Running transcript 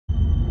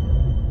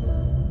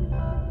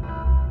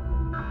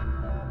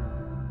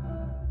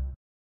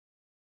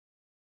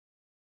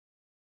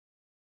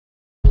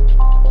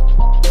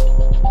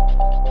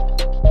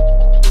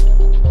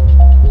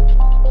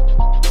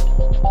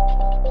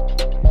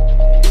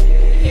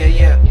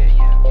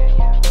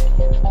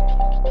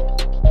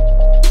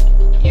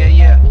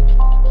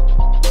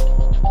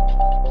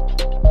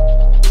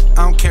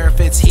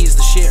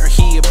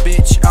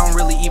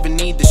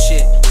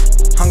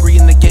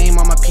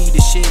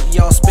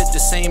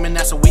scheming,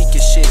 that's the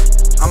weakest shit.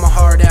 I'm a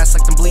hard ass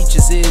like them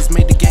bleachers is.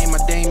 Made the game my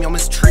dame, yo,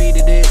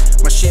 mistreated it.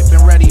 My shit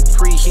been ready,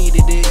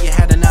 preheated it. You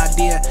had an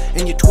idea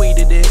and you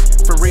tweeted it.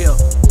 For real,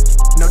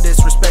 no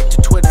disrespect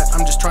to Twitter,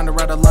 I'm just trying to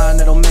write a line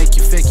that'll make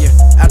you figure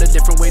out a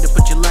different way to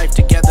put your life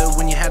together.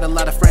 When you had a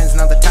lot of friends,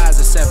 now the ties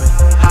are severed.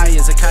 High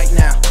as a kite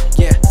now,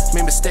 yeah,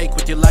 made mistake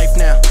with your life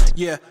now.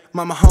 Yeah,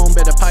 mama home,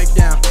 better pipe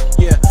down.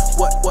 Yeah,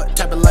 what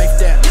type of life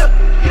that?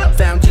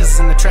 Found Jesus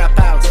in the trap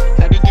house.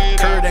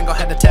 Kurt Angle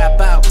had to tap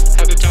out.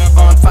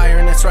 On fire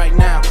and it's right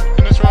now.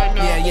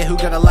 Yeah, who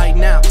got a light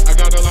now?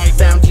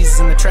 Found Jesus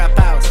in the trap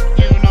house.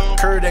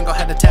 Kurt Angle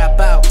had to tap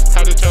out.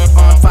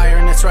 On fire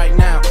and it's right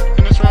now.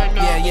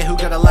 Yeah, who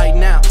got a light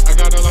now?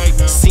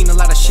 Seen a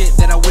lot of shit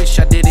that I wish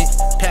I didn't.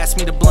 Passed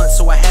me the blunt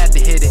so I had to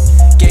hit it.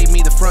 Gave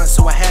me the front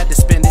so I had to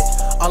spend it.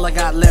 All I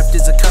got left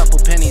is a couple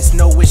pennies.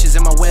 No wishes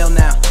in my well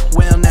now.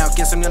 Well now,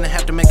 guess I'm gonna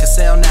have to make a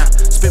sale now.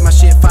 Spit my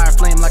shit fire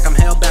flame like I'm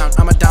hellbound.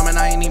 I'm a diamond,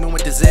 I ain't even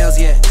with the Zales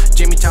yet.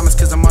 Jamie Thomas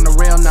cause I'm on the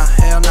rail now.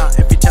 Hell nah,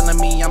 if you're telling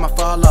me I'ma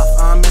fall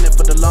off, I'm in it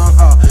for the long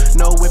haul.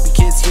 No whippy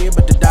kids here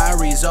but the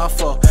diary's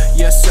awful.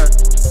 Yes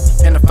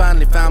sir. And I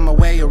finally found my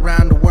way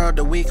around the world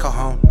that we call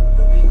home.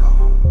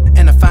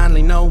 And I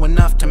finally know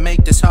enough to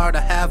make this hard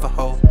to have a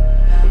hope.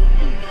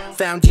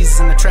 Found Jesus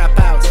in the trap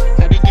house.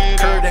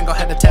 Kurt Angle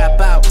had to tap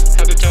out.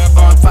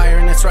 On fire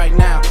and it's right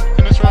now.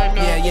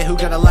 Yeah, who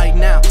got a light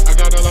now?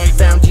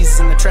 Found Jesus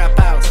in the trap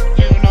house.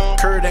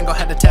 Kurt Angle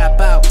had to tap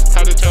out.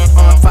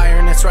 On fire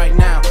and it's right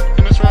now.